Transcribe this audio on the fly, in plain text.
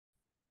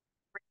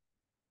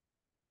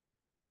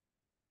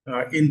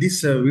In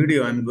this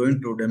video, I'm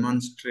going to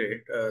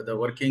demonstrate the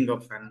working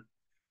of an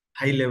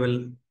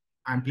high-level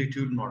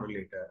amplitude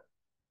modulator.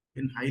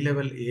 In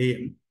high-level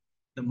AM,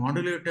 the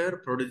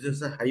modulator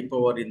produces a high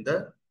power in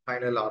the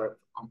final RF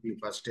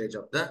amplifier stage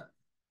of the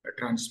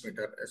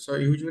transmitter. So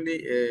usually,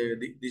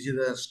 this is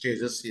the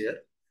stages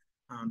here.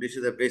 This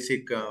is the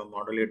basic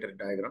modulator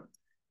diagram.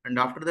 And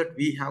after that,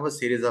 we have a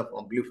series of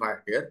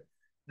amplifier here.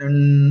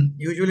 Then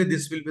usually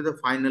this will be the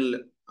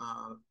final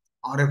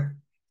RF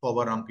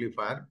power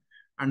amplifier,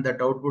 and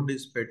that output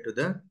is fed to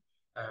the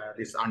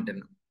this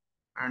antenna.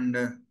 And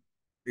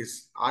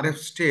this RF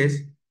stage,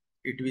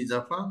 it is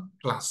of a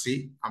class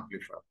C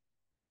amplifier.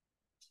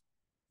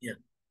 Yeah.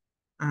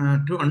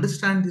 To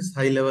understand this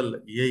high-level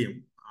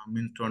AM,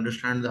 means to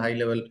understand the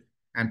high-level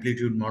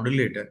amplitude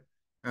modulator,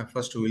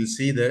 first we will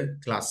see the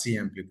class C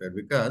amplifier,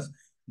 because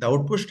the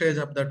output stage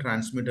of the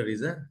transmitter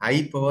is a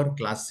high-power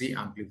class C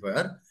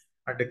amplifier,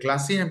 and the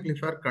class C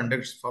amplifier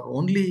conducts for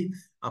only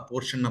a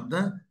portion of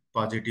the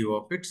positive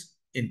of its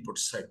input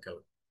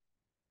cycle.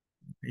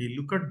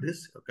 You look at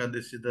this, okay,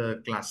 this is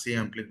the class C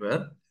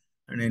amplifier,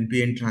 an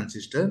NPN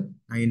transistor,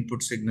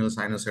 input signal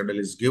sinusoidal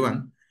is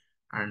given,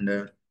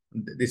 and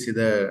this is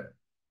the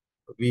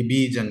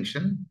VB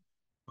junction,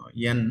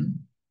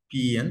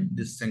 PN,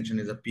 this junction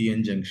is a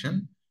PN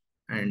junction,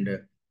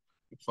 and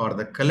for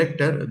the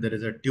collector, there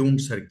is a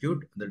tuned circuit,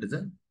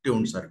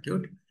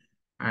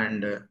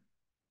 and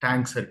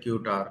tank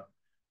circuit or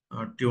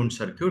tuned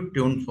circuit,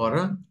 tuned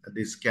for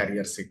this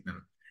carrier signal.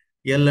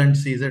 L and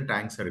C is a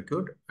tank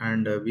circuit,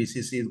 and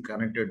VCC is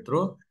connected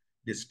through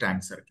this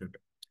tank circuit.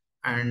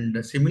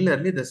 And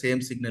similarly, the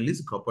same signal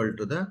is coupled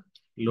to the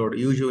load.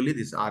 Usually,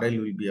 this RL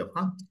will be of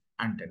an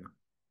antenna.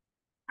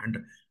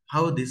 And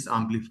how this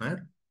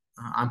amplifier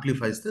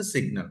amplifies the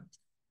signal.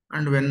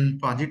 And when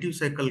positive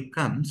cycle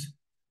comes,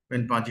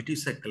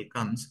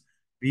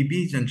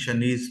 VB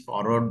junction is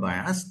forward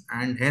biased,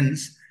 and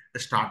hence the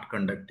start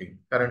conducting.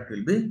 Current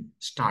will be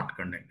start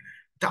conducting.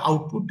 The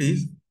output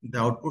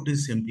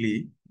is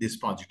simply this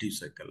positive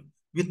cycle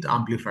with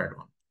amplified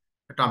one.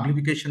 That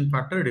amplification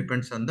factor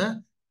depends on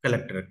the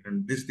collector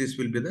current. This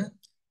will be the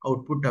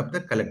output of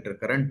the collector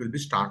current will be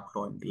start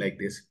flowing like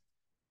this,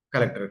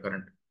 collector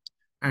current.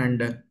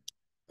 And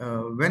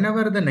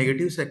whenever the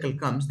negative cycle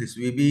comes, this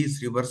VB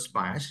is reverse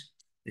bias.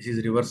 This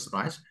is reverse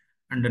bias,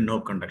 and no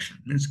conduction.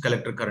 Means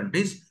collector current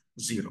is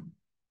 0.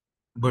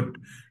 But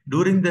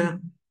during the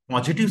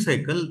positive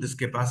cycle, this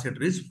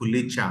capacitor is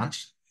fully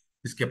charged.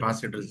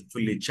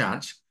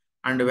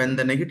 And when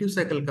the negative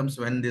cycle comes,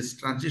 when this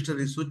transistor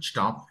is switched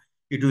off,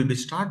 it will be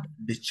start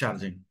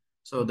discharging.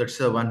 So that's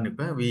the one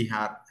we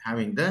are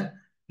having the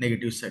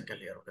negative cycle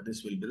here. Okay,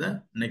 this will be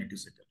the negative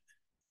cycle.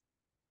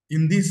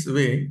 In this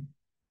way,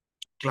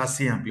 class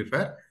C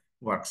amplifier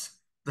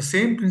works. The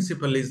same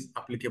principle is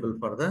applicable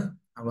for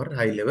our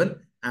high-level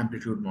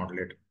amplitude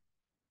modulator.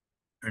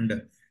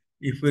 And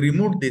if we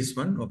remove this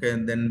one, okay,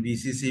 and then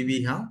VCC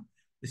we have,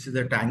 this is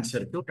the tank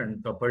circuit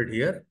and coupled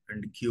here,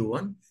 and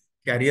Q1.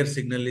 Carrier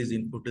signal is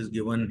input is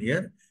given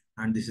here,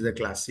 and this is the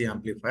class C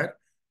amplifier.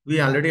 We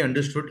already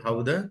understood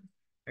how the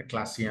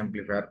class C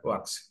amplifier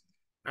works.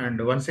 And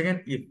once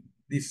again, if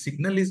this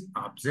signal is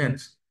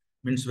absent,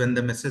 means when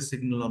the message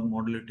signal or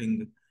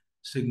modulating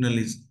signal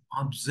is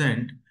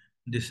absent,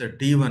 this is a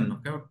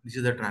T1, okay? This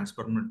is the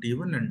transformer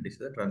T1 and this is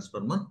the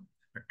transformer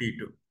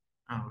T2.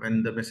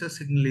 When the message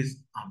signal is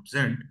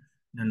absent,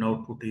 then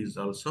output is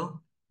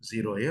also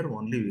 0 here,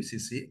 only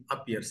VCC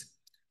appears.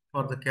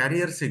 For the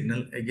carrier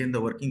signal, again,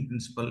 the working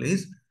principle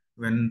is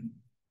when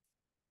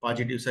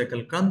positive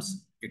cycle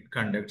comes, it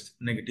conducts,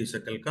 negative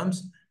cycle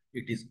comes,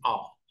 it is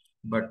off,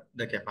 but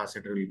the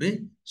capacitor will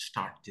be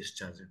start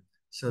discharging.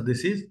 So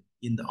this is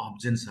in the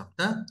absence of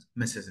the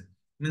message.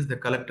 Means the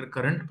collector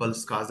current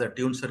pulse cause the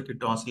tuned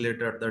circuit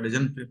oscillator at the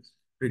resonant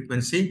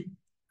frequency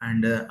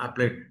and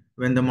applied.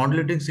 When the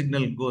modulating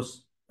signal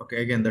goes,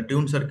 okay, again, the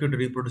tuned circuit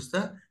reproduces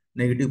the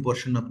negative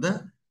portion of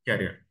the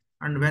carrier.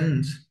 And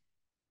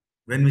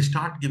when we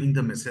start giving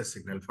the message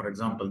signal, for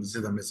example, this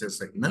is the message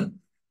signal,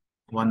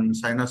 one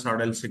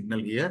sinusoidal signal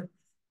here,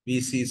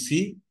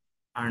 VCC,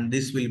 and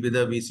this will be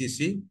the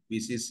VCC,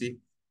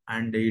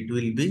 and it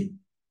will be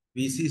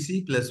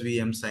VCC plus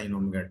VM sin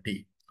omega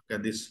t.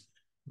 Okay, this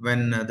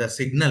when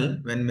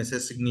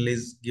message signal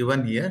is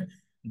given here,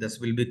 this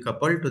will be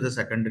coupled to the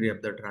secondary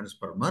of the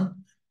transformer,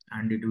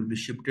 and it will be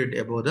shifted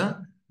above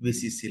the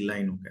VCC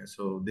line. Okay,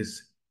 so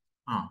this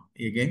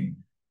again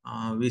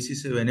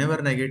VCC,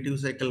 whenever negative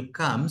cycle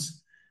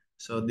comes,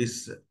 so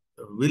this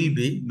will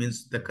be,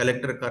 means the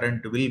collector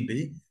current will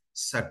be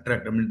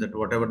subtracted. I mean that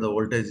whatever the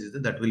voltage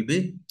is, that will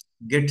be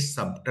get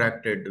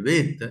subtracted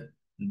with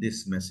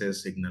this message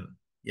signal.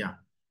 Yeah.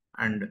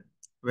 And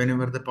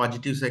whenever the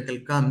positive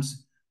cycle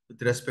comes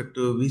with respect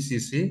to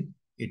VCC,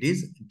 it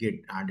is get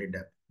added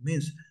up.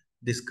 Means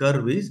this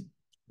curve is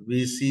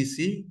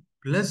VCC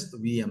plus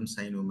VM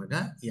sin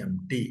omega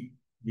MT.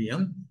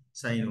 VM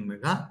sin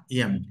omega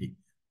MT.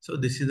 So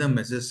this is the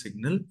message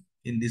signal.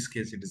 In this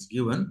case, it is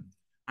given.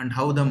 And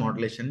how the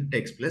modulation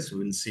takes place,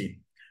 we will see.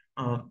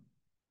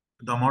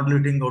 The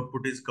modulating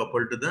output is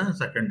coupled to the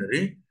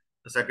secondary,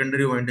 The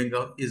secondary winding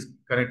is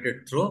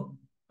connected through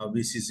a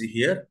VCC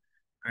here.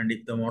 And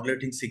if the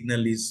modulating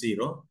signal is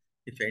 0,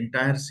 if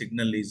entire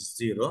signal is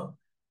 0,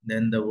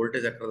 then the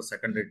voltage across the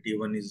secondary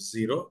T1 is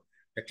 0.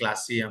 The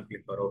class C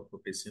amplifier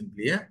output is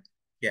simply a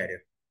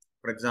carrier.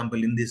 For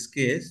example, in this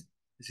case,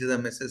 this is the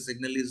message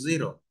signal is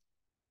 0.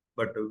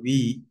 But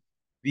we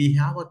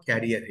have a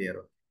carrier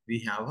here. We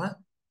have a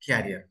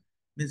carrier.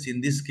 Means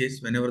in this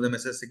case, whenever the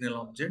message signal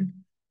object,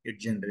 it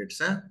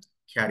generates a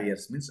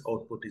carriers. Means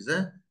output is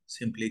a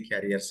simply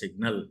carrier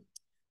signal.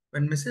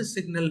 When message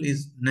signal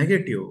is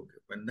negative,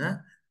 when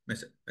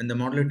the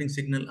modulating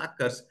signal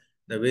occurs,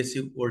 the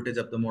basic voltage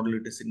of the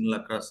modulating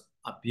signal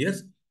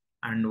appears,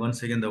 and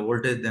once again the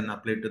voltage then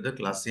applied to the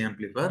class C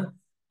amplifier,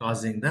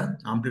 causing the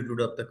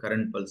amplitude of the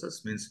current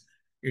pulses. Means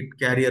it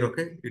carrier,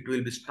 okay, it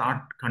will be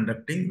start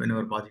conducting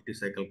whenever positive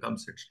cycle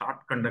comes, it start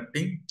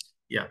conducting.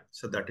 Yeah,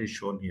 so that is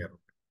shown here.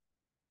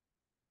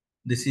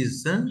 This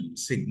is the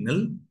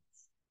signal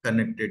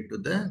connected to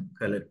the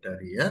collector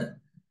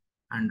here.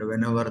 And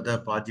whenever the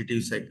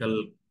positive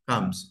cycle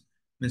comes,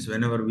 means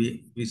whenever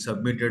we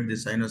submitted the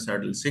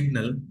sinusoidal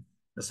signal,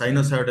 the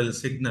sinusoidal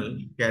signal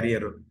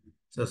carrier,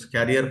 so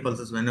carrier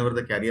pulses, whenever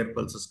the carrier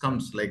pulses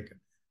comes, like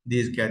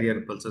these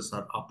carrier pulses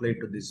are applied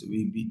to this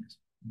VB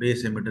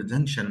base emitter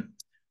junction,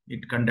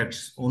 it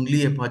conducts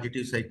only a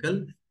positive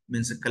cycle,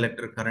 means the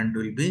collector current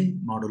will be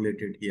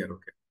modulated here,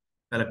 okay.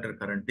 Collector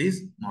current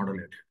is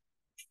modulated.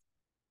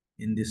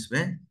 In this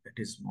way, it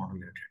is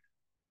modulated.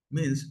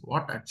 Means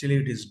what actually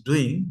it is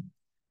doing,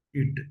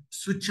 it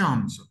switch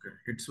on, okay.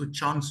 It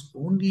switch on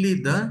only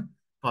the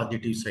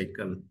positive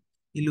cycle.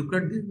 You look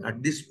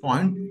at this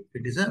point,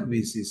 it is a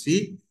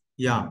VCC.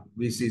 Yeah,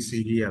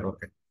 VCC here,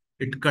 okay.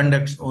 It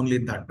conducts only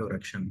that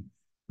direction.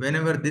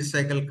 Whenever this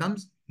cycle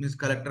comes, means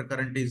collector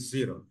current is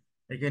 0.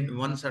 Again,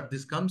 once at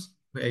this comes,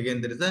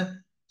 again there is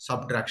a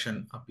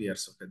subtraction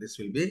appears. Okay, this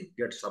will be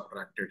get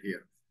subtracted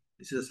here.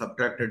 This is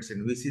subtracted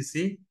in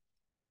VCC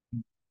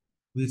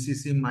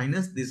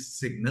minus this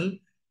signal,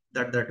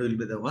 that will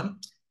be the one.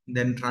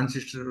 Then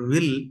transistor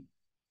will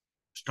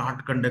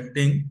start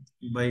conducting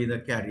by the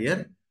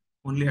carrier.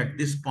 Only at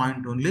this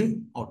point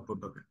only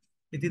output. Okay.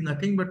 It is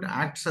nothing but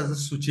acts as a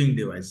switching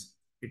device.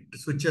 It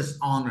switches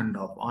on and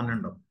off, on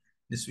and off.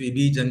 This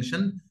VB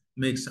junction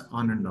makes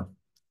on and off.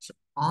 So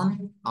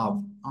on,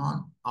 off,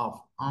 on,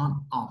 off,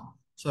 on, off.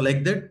 So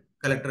like that,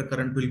 collector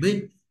current will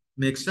be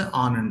makes a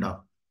on and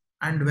off.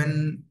 And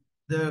when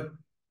the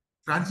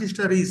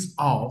transistor is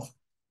off,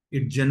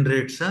 it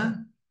generates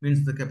a,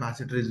 means the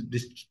capacitor is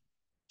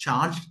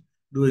discharged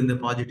during the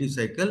positive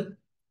cycle,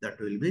 that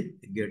will be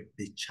get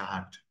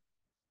discharged.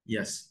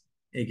 Yes,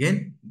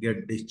 again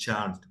get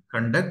discharged,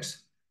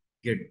 conducts,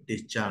 get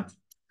discharged,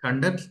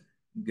 conducts,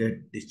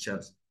 get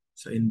discharged.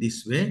 So in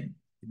this way,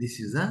 this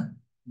is a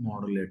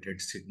modulated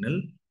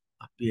signal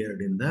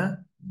appeared in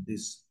the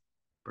this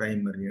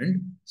primary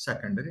and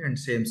secondary, and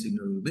same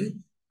signal will be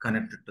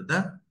connected to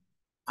the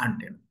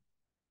antenna.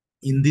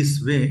 In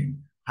this way,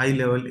 high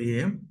level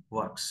AM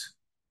works.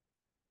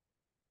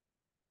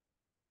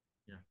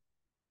 Yeah.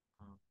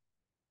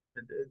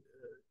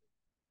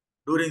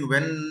 During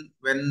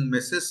when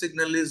message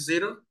signal is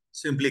 0,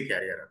 simply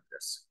carrier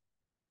appears,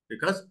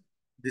 because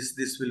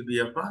this will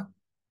be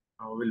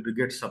will be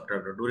get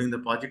subtracted. During the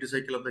positive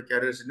cycle of the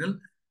carrier signal,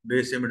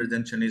 base emitter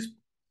junction is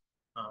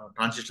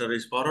transistor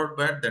is forward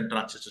biased, then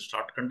transistor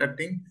start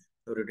conducting.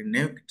 During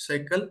negative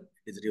cycle, it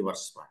is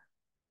reverse biased.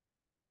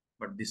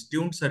 But this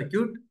tuned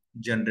circuit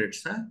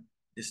generates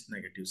this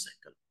negative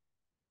cycle.